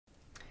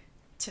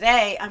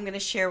Today, I'm going to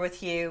share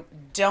with you,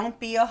 don't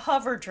be a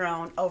hover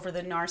drone over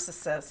the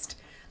narcissist.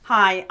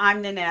 Hi,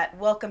 I'm Nanette.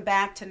 Welcome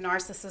back to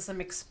Narcissism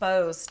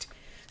Exposed.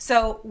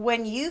 So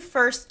when you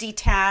first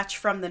detach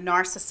from the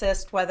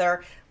narcissist,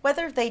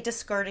 whether they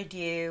discarded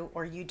you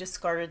or you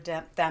discarded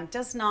them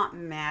does not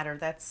matter.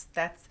 That's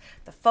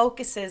the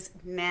focus is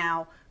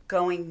now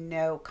going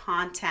no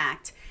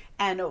contact.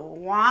 And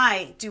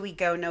why do we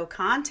go no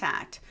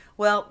contact?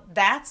 Well,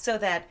 that's so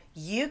that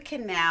you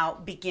can now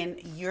begin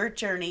your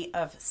journey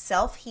of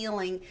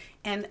self-healing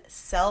and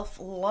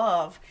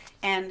self-love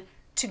and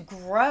to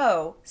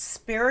grow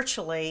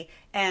spiritually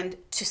and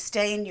to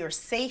stay in your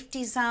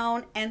safety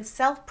zone and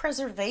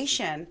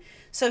self-preservation.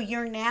 So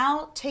you're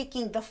now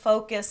taking the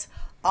focus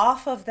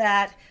off of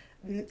that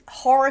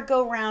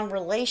horror-go-round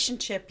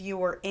relationship you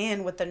were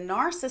in with the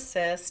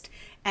narcissist,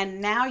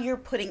 and now you're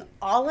putting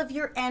all of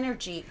your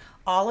energy,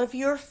 all of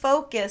your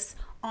focus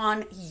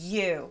on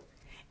you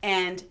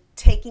and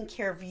taking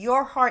care of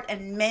your heart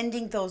and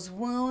mending those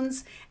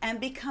wounds and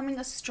becoming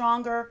a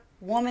stronger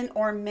woman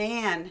or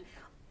man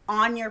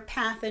on your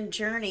path and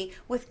journey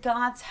with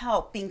God's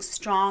help, being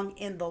strong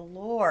in the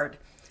Lord.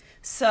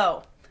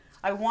 So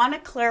I want to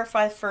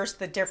clarify first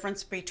the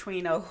difference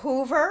between a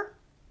Hoover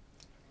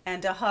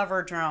and a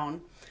hover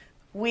drone.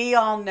 We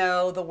all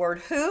know the word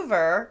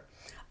Hoover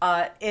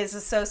is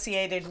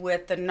associated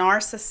with the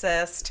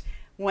narcissist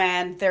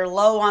when they're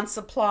low on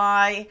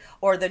supply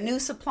or the new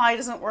supply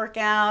doesn't work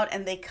out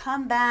and they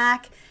come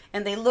back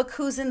and they look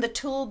who's in the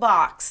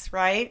toolbox,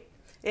 right?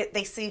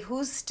 They see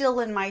who's still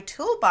in my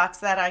toolbox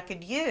that I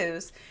could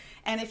use.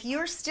 And if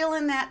you're still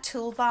in that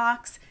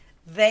toolbox,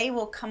 they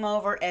will come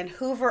over and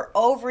hoover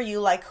over you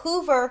like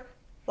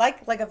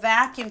a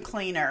vacuum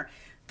cleaner.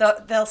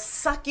 They'll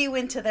suck you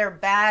into their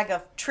bag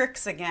of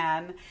tricks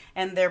again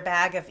and their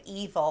bag of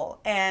evil.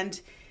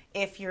 And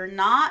if you're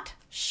not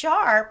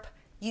sharp,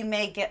 you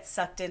may get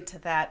sucked into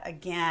that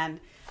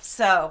again.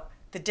 So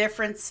the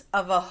difference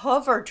of a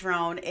hover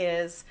drone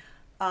is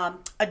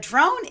a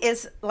drone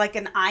is like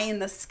an eye in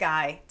the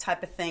sky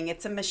type of thing.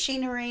 It's a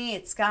machinery.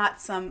 It's got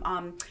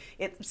some.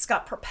 It's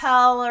got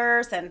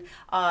propellers, and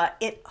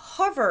it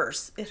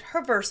hovers. It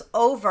hovers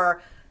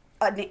over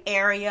an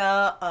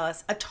area,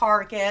 a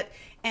target,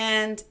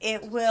 and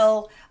it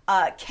will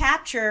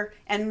capture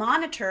and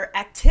monitor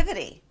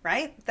activity,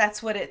 right?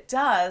 That's what it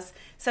does.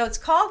 So it's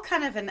called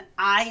kind of an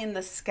eye in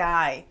the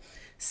sky.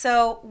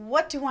 So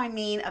what do I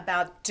mean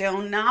about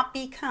do not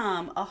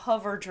become a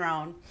hover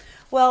drone?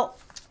 Well,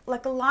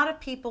 like a lot of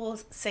people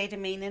say to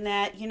me,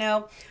 Nanette,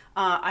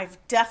 I've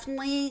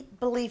definitely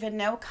believe in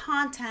no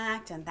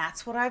contact, and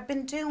that's what I've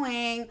been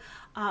doing,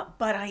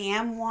 but I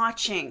am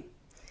watching.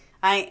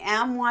 I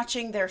am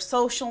watching their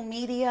social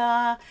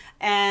media,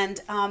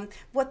 and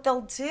what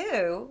they'll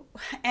do,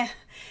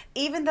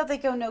 even though they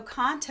go no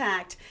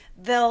contact,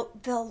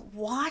 they'll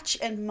watch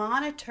and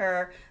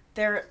monitor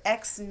their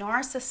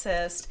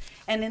ex-narcissist,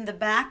 and in the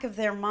back of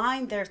their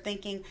mind, they're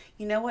thinking,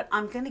 you know what,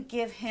 I'm going to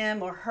give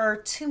him or her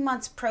 2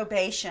 months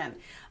probation,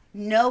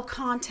 no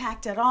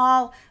contact at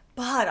all.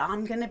 But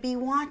I'm going to be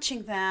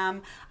watching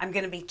them. I'm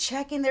going to be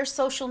checking their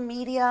social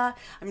media.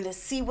 I'm going to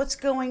see what's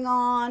going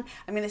on.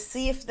 I'm going to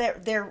see if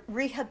they're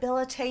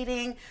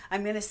rehabilitating.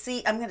 I'm going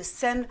to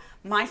send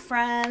my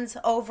friends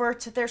over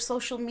to their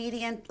social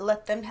media and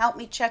let them help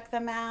me check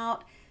them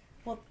out.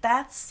 Well,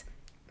 that's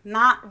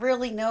not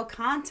really no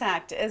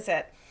contact, is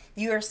it?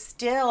 You're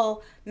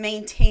still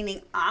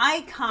maintaining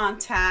eye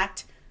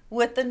contact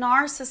with the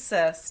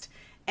narcissist.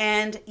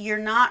 And you're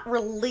not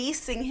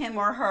releasing him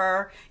or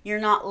her, you're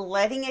not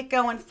letting it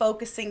go and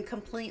focusing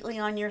completely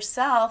on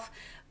yourself,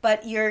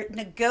 but you're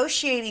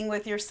negotiating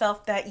with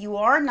yourself that you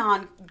are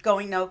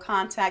going no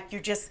contact.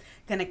 You're just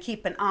going to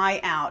keep an eye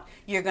out.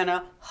 You're going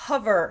to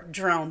hover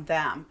drone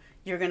them.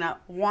 You're going to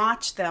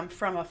watch them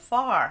from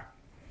afar.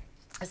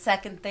 A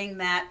second thing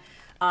that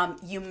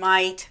you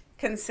might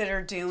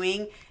consider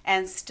doing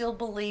and still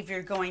believe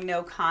you're going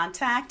no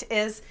contact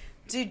is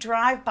do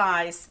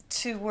drive-bys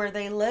to where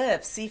they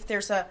live. See if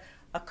there's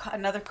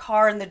another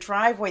car in the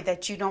driveway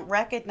that you don't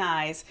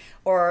recognize,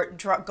 or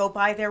go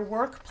by their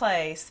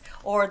workplace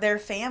or their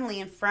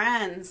family and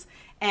friends.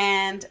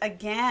 And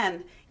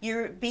again,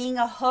 you're being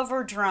a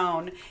hover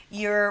drone.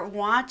 You're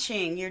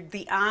watching. You're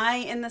the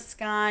eye in the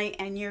sky,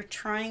 and you're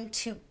trying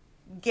to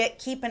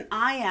keep an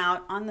eye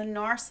out on the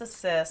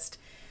narcissist.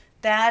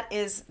 That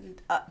is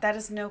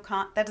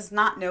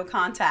not no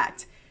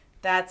contact.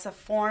 That's a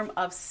form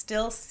of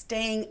still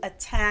staying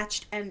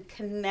attached and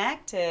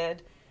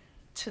connected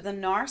to the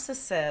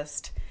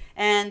narcissist.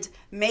 And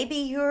maybe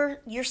you're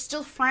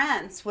still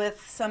friends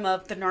with some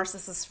of the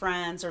narcissist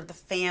friends or the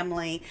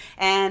family,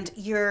 and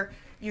you're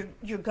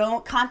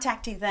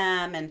contacting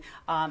them and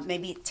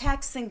maybe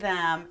texting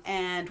them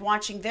and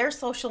watching their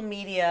social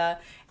media,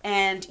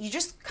 and you're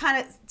just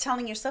kind of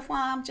telling yourself,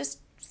 well, I'm just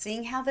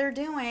seeing how they're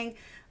doing,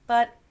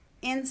 but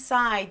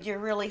inside, you're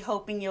really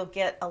hoping you'll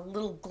get a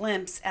little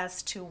glimpse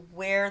as to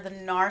where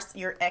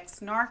your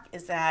ex-narc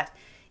is at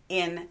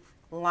in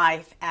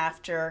life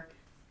after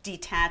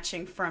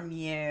detaching from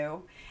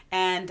you.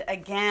 And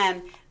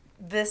again,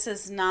 this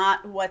is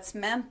not what's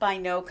meant by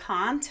no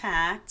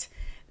contact.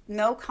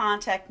 No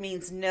contact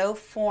means no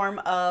form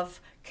of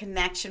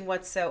connection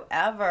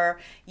whatsoever.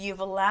 You've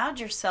allowed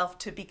yourself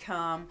to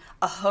become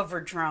a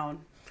hover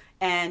drone,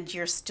 and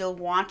you're still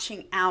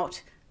watching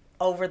out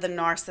over the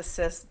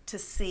narcissist to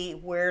see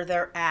where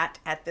they're at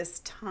this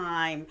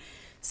time.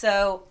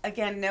 So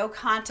again, no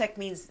contact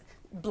means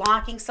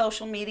blocking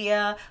social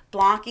media,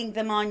 blocking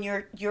them on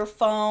your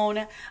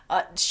phone,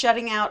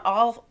 shutting out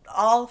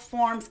all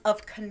forms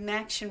of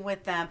connection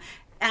with them,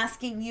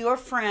 asking your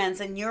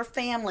friends and your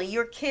family,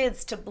 your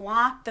kids, to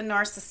block the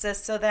narcissist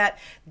so that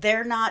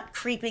they're not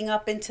creeping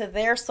up into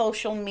their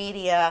social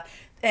media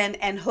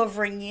and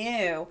hovering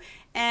you.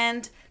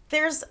 And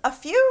there's a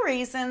few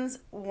reasons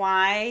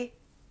why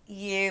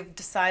you've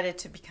decided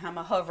to become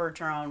a hover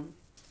drone.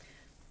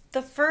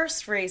 The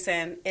first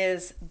reason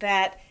is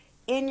that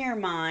in your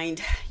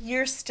mind,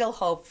 you're still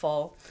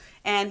hopeful,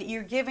 and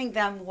you're giving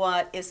them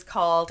what is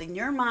called, in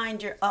your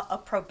mind, a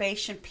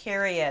probation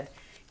period.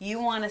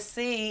 You want to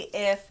see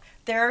if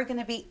there are going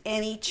to be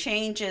any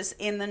changes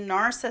in the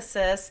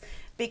narcissist,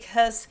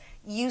 because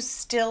you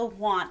still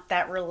want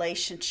that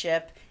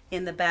relationship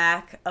in the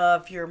back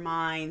of your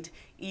mind.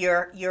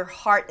 Your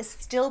heart is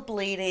still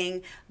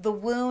bleeding. The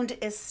wound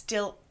is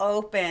still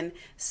open.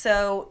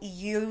 So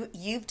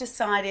you've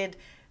decided,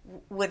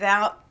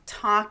 without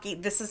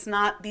talking,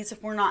 these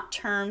were not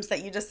terms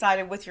that you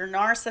decided with your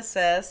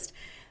narcissist,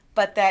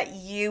 but that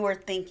you are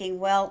thinking,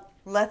 well,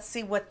 let's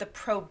see what the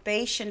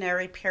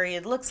probationary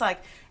period looks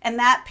like. And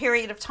that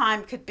period of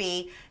time could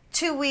be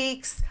 2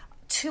 weeks,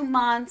 2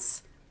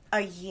 months,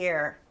 a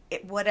year.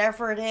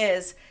 Whatever it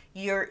is,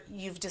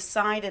 you've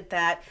decided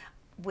that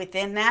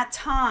within that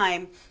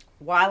time,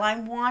 while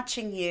I'm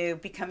watching you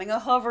becoming a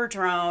hover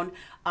drone,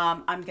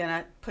 I'm going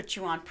to put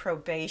you on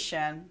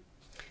probation.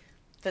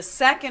 The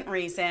second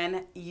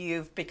reason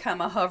you've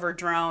become a hover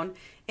drone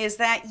is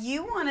that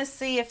you want to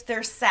see if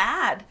they're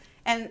sad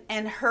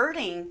and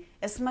hurting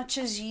as much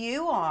as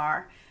you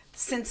are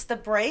since the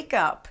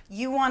breakup.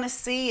 You want to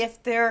see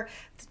if they're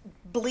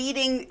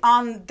bleeding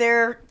on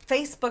their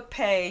Facebook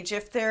page,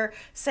 if they're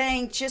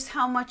saying just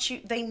how much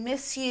they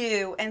miss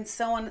you and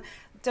so on.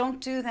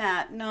 Don't do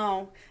that.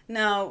 No,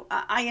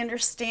 I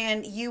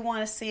understand you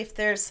want to see if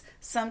there's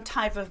some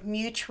type of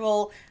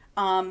mutual,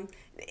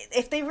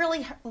 if they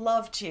really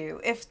loved you,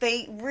 if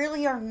they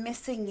really are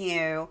missing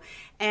you.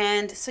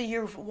 And so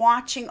you're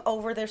watching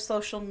over their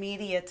social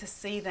media to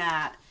see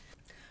that.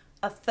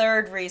 A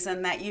third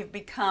reason that you've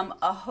become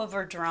a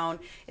hover drone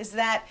is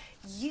that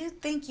you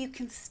think you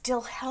can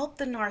still help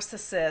the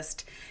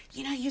narcissist.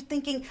 You know, you're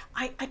thinking,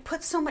 I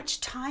put so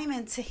much time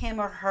into him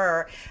or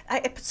her.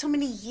 I put so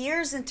many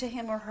years into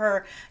him or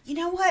her. You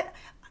know what?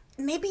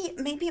 Maybe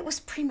it was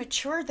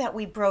premature that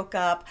we broke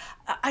up.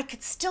 I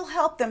could still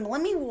help them.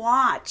 Let me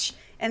watch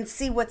and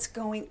see what's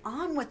going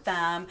on with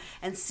them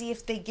and see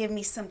if they give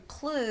me some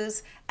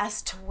clues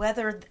as to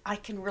whether I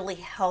can really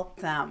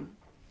help them.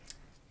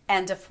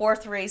 And a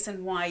fourth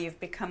reason why you've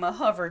become a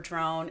hover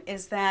drone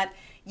is that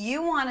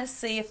you want to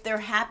see if they're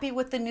happy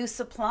with the new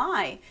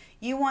supply.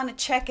 You want to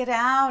check it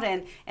out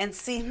and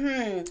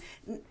see,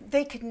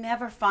 they could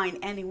never find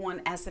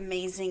anyone as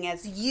amazing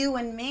as you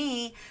and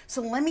me.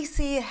 So let me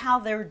see how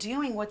they're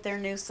doing with their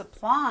new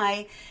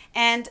supply.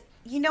 And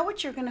you know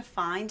what you're going to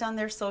find on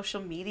their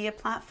social media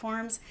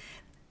platforms?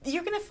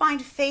 You're going to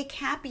find fake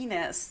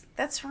happiness.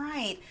 That's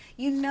right.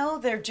 You know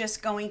they're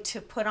just going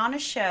to put on a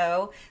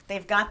show.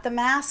 They've got the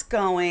mask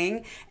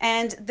going,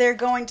 and they're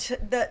going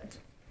to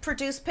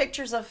produce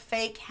pictures of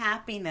fake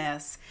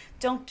happiness.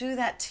 Don't do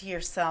that to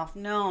yourself.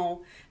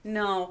 No.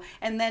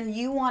 And then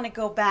you want to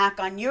go back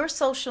on your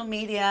social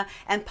media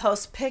and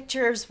post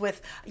pictures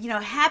with,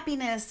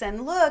 happiness,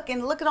 and look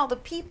at all the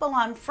people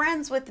I'm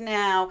friends with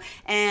now,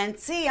 and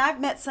see, I've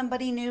met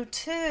somebody new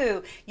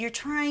too. You're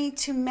trying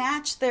to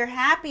match their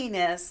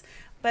happiness.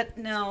 But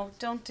no,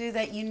 don't do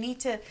that. You need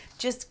to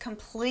just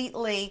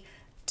completely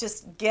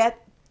just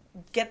get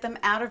them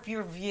out of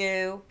your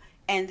view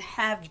and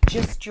have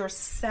just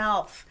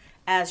yourself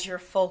as your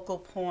focal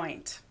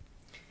point.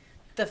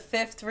 The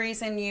fifth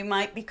reason you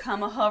might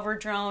become a hover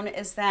drone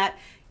is that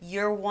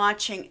you're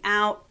watching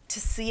out to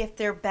see if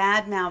they're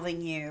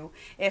bad-mouthing you,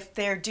 if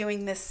they're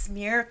doing this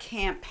smear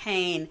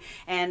campaign,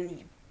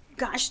 and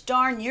gosh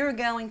darn, you're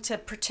going to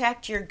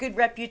protect your good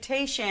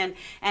reputation,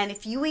 and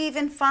if you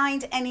even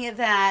find any of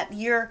that,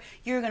 you're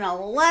going to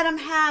let them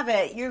have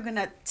it. You're going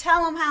to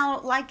tell them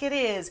how like it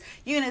is.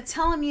 You're going to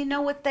tell them you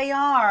know what they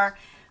are.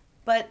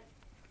 But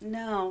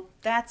no,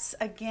 that's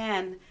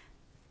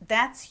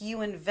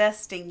you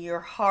investing your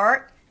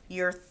heart,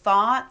 your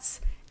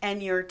thoughts,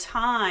 and your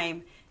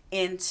time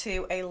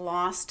into a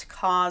lost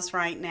cause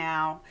right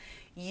now.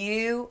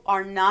 You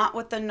are not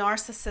with the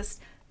narcissist.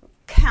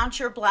 Count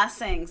your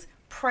blessings.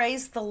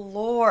 Praise the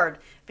Lord,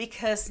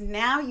 because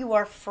now you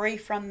are free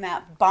from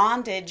that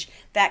bondage,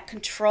 that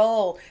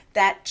control,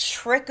 that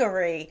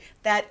trickery,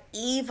 that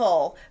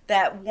evil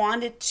that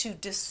wanted to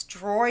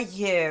destroy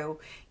you.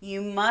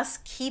 You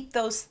must keep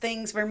those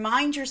things.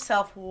 Remind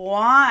yourself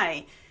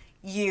why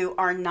you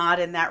are not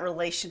in that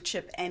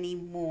relationship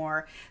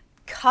anymore.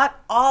 cut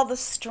all the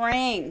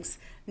strings.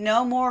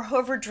 No more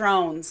hover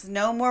drones,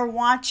 no more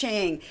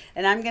watching.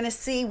 And I'm going to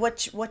see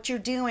what you're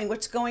doing,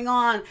 what's going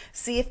on.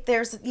 See if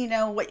there's,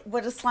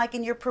 what it's like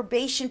in your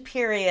probation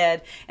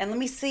period. And let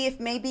me see if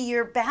maybe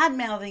you're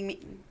bad-mouthing me.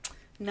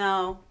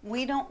 No,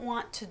 we don't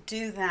want to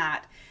do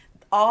that.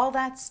 All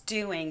that's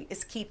doing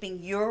is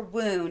keeping your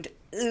wound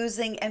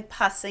oozing and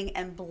pussing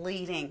and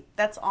bleeding.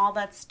 That's all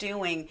that's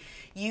doing.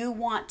 You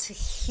want to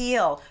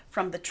heal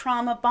from the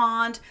trauma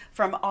bond,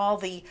 from all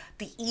the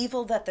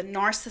evil that the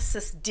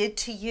narcissist did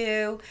to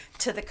you,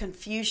 to the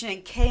confusion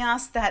and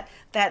chaos that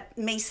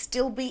may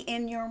still be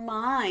in your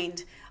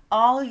mind.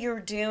 All you're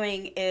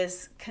doing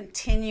is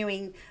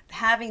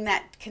having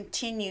that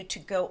continue to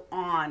go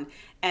on.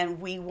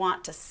 And we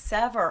want to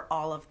sever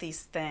all of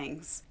these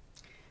things.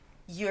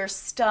 You're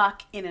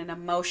stuck in an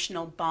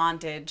emotional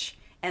bondage,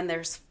 and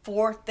there's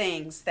 4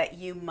 things that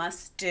you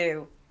must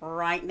do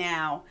right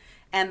now.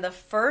 And the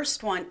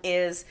first one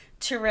is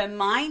to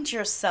remind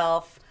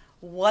yourself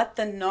what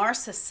the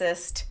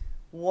narcissist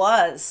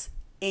was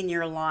in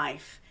your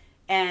life.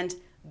 And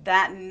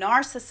that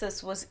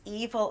narcissist was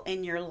evil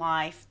in your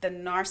life. The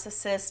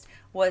narcissist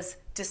was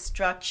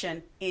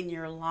destruction in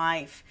your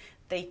life.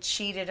 They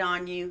cheated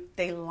on you.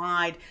 They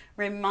lied.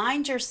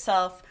 Remind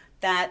yourself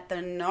that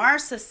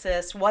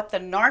what the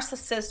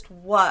narcissist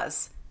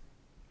was.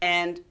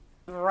 And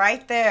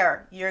right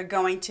there, you're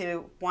going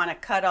to want to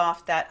cut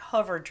off that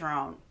hover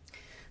drone.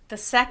 The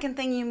second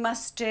thing you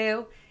must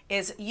do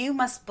is you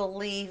must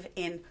believe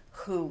in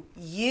who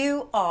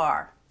you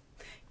are.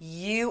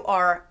 You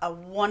are a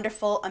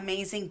wonderful,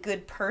 amazing,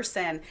 good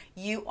person.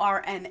 You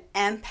are an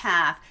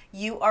empath.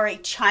 You are a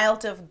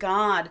child of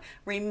God.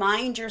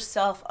 Remind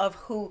yourself of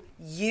who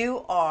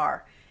you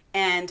are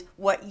and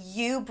what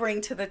you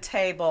bring to the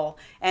table,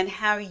 and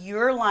how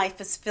your life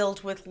is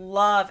filled with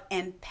love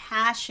and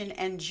passion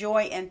and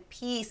joy and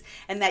peace,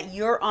 and that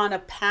you're on a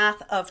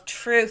path of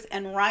truth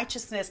and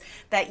righteousness,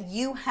 that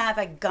you have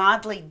a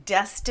godly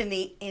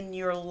destiny in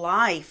your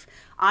life.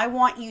 I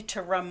want you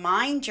to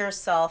remind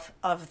yourself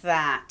of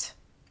that.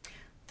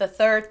 The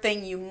third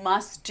thing you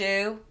must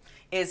do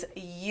is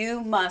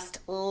you must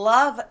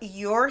love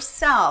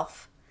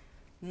yourself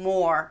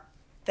more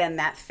than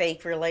that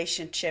fake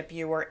relationship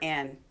you were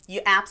in.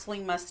 You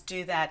absolutely must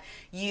do that.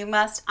 You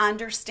must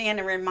understand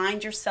and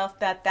remind yourself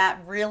that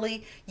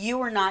really,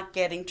 you are not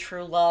getting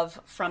true love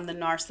from the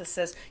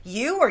narcissist.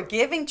 You were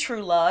giving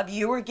true love.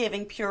 You were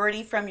giving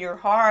purity from your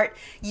heart.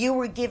 You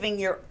were giving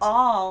your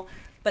all,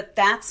 but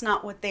that's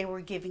not what they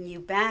were giving you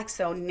back.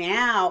 So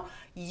now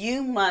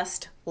you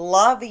must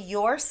love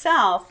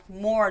yourself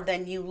more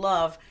than you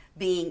love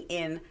being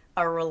in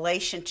a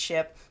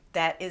relationship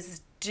that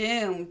is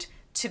doomed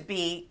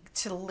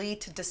to lead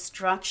to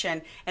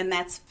destruction, and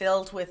that's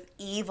filled with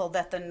evil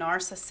that the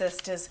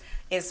narcissist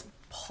is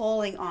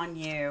pulling on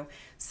you.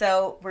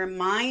 So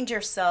remind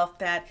yourself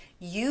that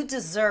you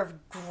deserve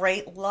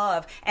great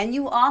love, and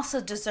you also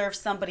deserve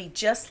somebody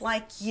just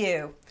like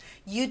you.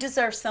 You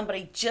deserve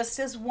somebody just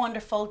as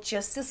wonderful,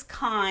 just as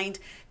kind,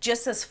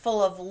 just as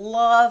full of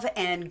love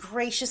and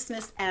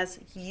graciousness as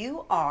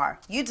you are.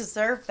 You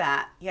deserve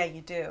that. Yeah,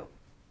 you do.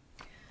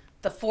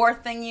 The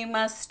fourth thing you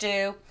must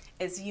do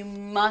is you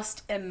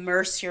must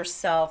immerse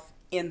yourself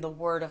in the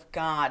Word of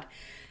God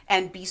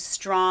and be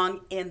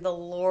strong in the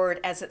Lord,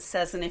 as it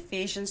says in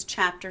Ephesians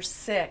chapter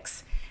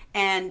 6.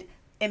 And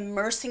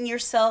immersing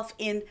yourself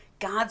in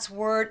God's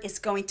Word is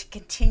going to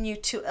continue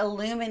to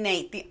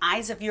illuminate the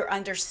eyes of your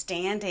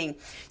understanding,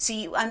 so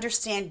you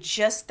understand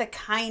just the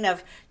kind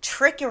of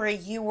trickery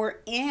you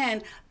were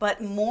in,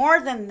 but more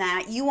than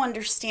that, you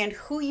understand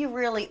who you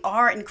really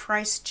are in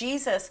Christ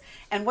Jesus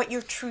and what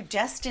your true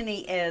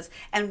destiny is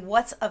and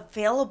what's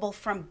available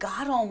from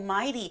God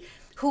Almighty,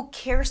 who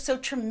cares so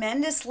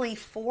tremendously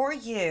for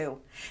you.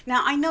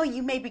 Now, I know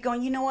you may be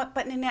going, you know what,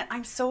 but Nanette,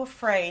 I'm so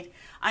afraid.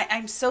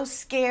 I'm so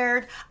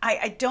scared.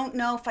 I don't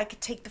know if I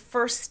could take the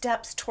first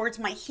steps towards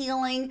my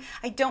healing.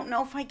 I don't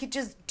know if I could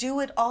just do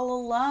it all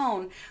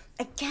alone.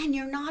 Again,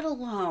 you're not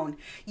alone.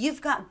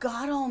 You've got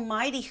God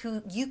Almighty,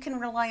 who you can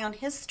rely on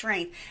His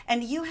strength,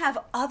 and you have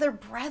other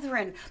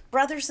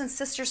brothers and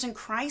sisters in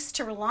Christ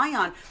to rely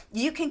on.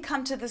 You can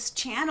come to this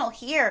channel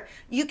here.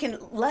 You can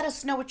let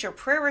us know what your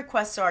prayer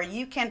requests are.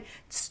 You can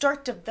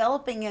start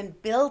developing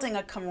and building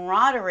a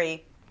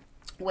camaraderie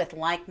with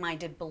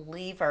like-minded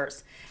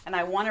believers. And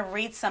I want to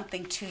read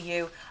something to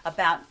you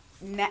about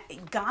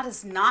God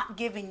has not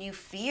given you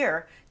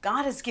fear.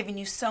 God has given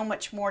you so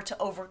much more to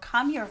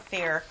overcome your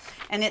fear.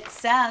 And it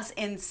says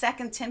in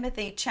 2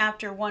 Timothy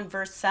chapter 1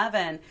 verse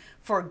 7,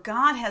 "For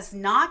God has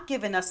not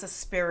given us a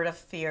spirit of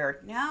fear,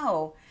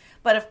 no,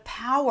 but of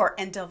power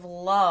and of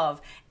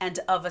love and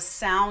of a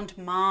sound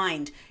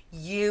mind."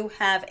 You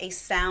have a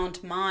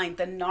sound mind.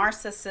 The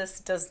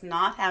narcissist does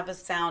not have a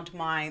sound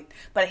mind,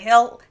 but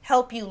he'll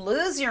help you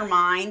lose your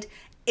mind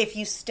if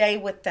you stay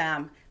with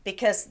them,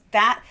 because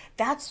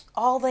that's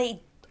all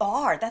they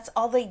are. That's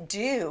all they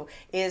do,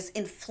 is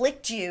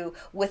inflict you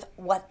with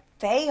what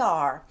they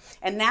are.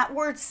 And that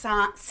word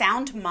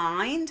sound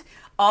mind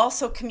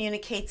also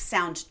communicates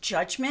sound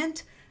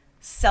judgment,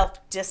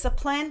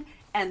 self-discipline,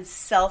 and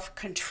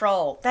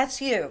self-control.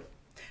 That's you.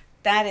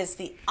 That is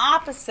the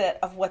opposite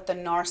of what the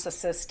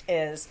narcissist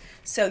is.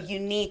 So you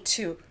need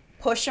to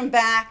push them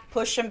back,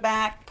 push them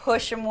back,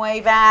 push them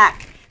way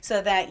back,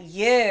 so that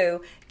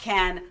you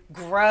can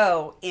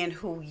grow in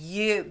who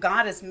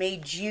God has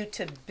made you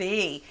to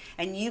be.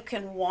 And you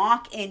can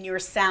walk in your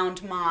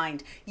sound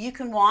mind. You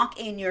can walk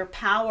in your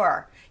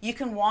power. You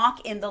can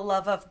walk in the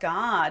love of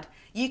God.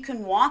 You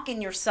can walk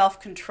in your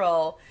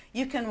self-control.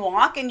 You can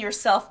walk in your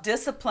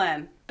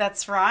self-discipline.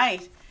 That's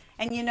right.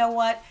 And you know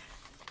what?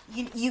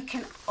 You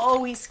can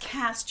always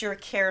cast your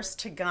cares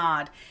to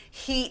God.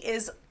 He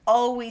is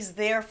always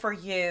there for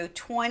you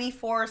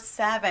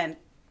 24/7,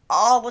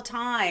 all the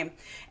time.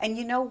 And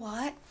you know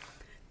what?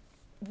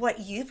 What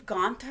you've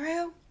gone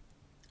through,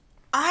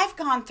 I've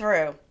gone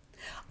through.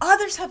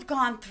 Others have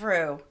gone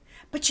through.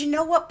 But you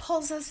know what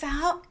pulls us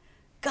out?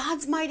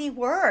 God's mighty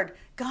word.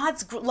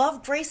 God's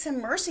love, grace,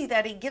 and mercy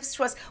that he gives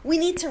to us. We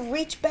need to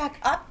reach back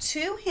up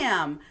to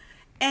him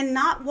and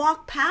not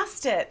walk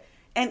past it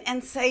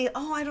and say,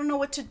 oh, I don't know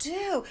what to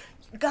do.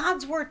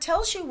 God's word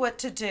tells you what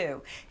to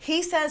do.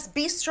 He says,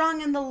 be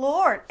strong in the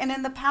Lord and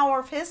in the power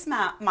of his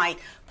might.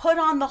 Put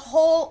on the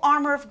whole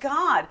armor of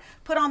God.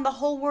 Put on the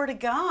whole word of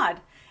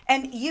God.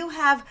 And you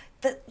have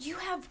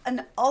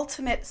an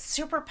ultimate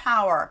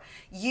superpower.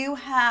 You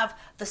have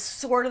the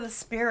sword of the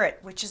Spirit,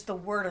 which is the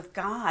word of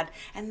God.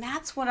 And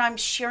that's what I'm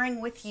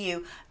sharing with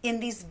you in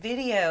these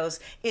videos,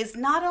 is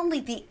not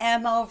only the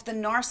MO of the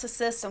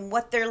narcissist and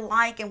what they're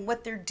like and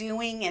what they're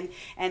doing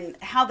and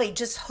how they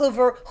just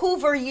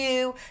hoover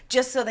you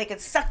just so they could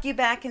suck you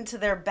back into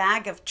their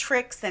bag of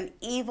tricks and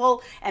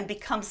evil and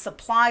become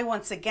supply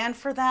once again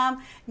for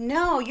them.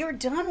 No, you're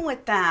done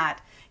with that.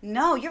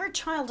 No, you're a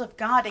child of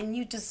God and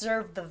you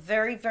deserve the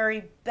very,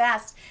 very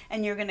best.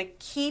 And you're going to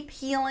keep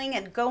healing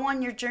and go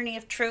on your journey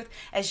of truth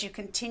as you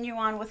continue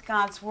on with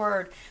God's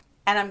word.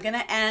 And I'm going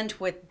to end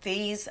with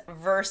these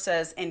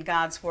verses in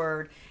God's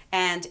word.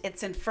 And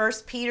it's in 1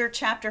 Peter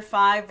chapter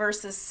 5,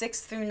 verses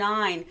 6 through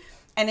 9.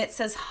 And it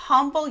says,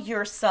 humble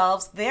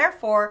yourselves,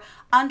 therefore,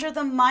 under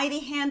the mighty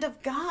hand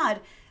of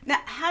God. Now,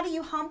 how do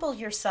you humble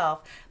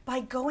yourself? By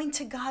going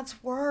to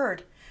God's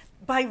word,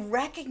 by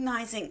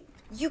recognizing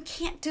you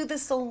can't do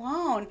this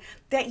alone,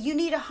 that you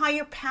need a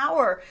higher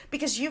power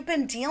because you've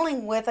been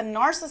dealing with a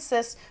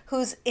narcissist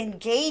who's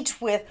engaged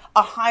with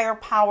a higher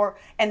power,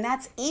 and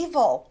that's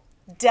evil,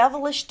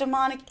 devilish,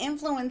 demonic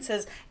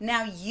influences.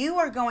 Now you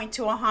are going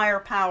to a higher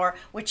power,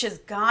 which is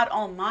God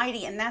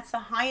Almighty, and that's the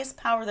highest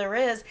power there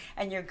is,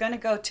 and you're going to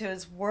go to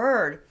his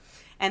word.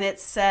 And it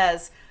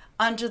says,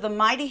 under the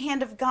mighty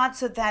hand of God,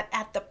 so that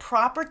at the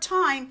proper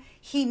time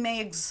he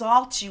may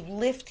exalt you,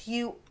 lift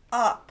you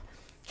up.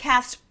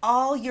 Cast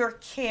all your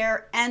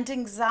care and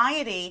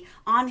anxiety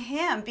on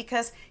him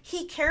because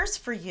he cares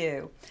for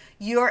you.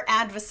 Your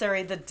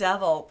adversary, the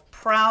devil,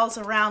 prowls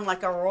around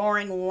like a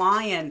roaring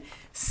lion,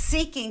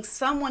 seeking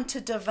someone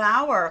to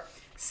devour.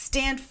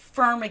 Stand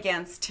firm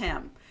against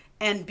him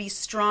and be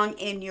strong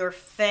in your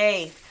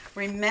faith.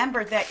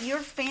 Remember that your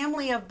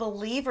family of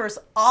believers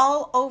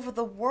all over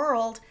the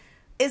world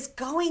is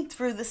going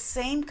through the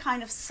same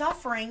kind of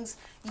sufferings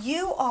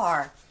you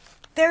are.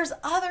 There's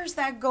others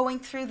that are going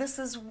through this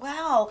as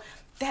well,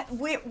 that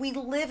we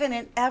live in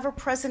an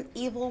ever-present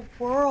evil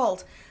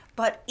world.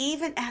 But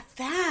even at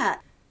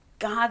that,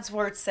 God's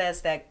word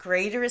says that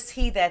greater is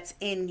he that's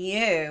in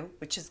you,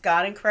 which is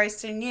God in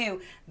Christ in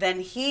you, than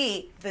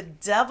the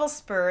devil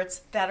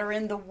spirits that are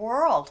in the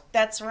world.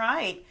 That's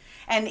right.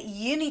 And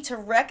you need to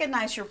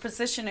recognize your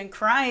position in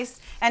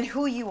Christ and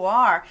who you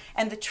are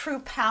and the true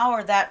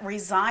power that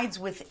resides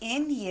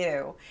within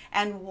you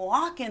and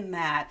walk in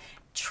that.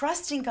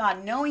 Trusting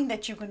God, knowing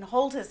that you can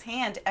hold his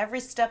hand every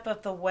step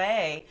of the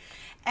way.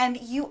 And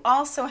you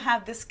also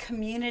have this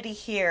community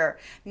here.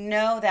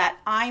 Know that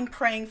I'm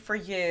praying for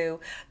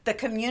you. The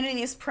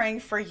community is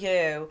praying for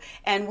you.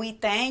 And we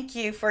thank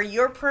you for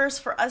your prayers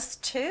for us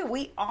too.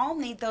 We all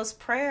need those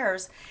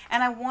prayers.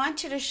 And I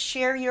want you to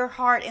share your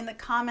heart in the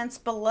comments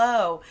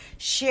below.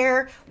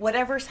 Share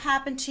whatever's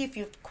happened to you. If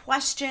you have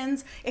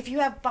questions, if you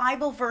have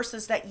Bible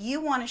verses that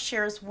you want to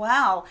share as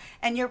well,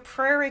 and your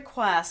prayer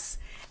requests.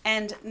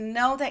 And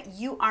know that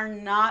you are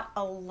not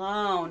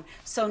alone.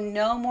 So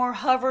no more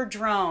hover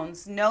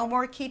drones. No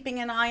more keeping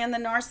an eye on the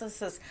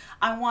narcissist.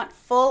 I want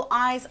full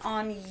eyes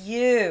on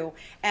you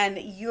and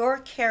your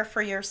care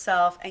for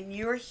yourself and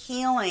your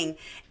healing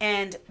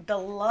and the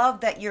love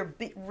that you're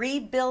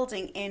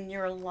rebuilding in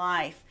your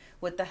life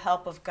with the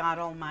help of God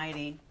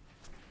Almighty.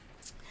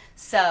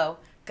 So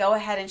go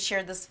ahead and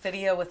share this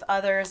video with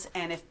others,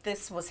 and if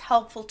this was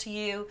helpful to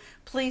you,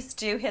 please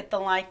do hit the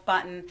like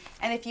button.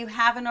 And if you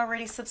haven't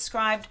already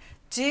subscribed,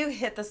 do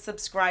hit the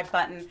subscribe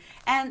button.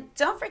 And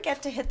don't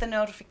forget to hit the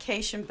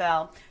notification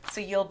bell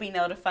so you'll be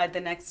notified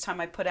the next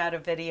time I put out a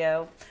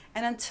video.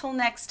 And until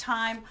next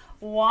time,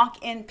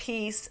 walk in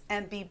peace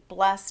and be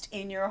blessed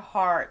in your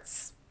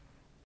hearts.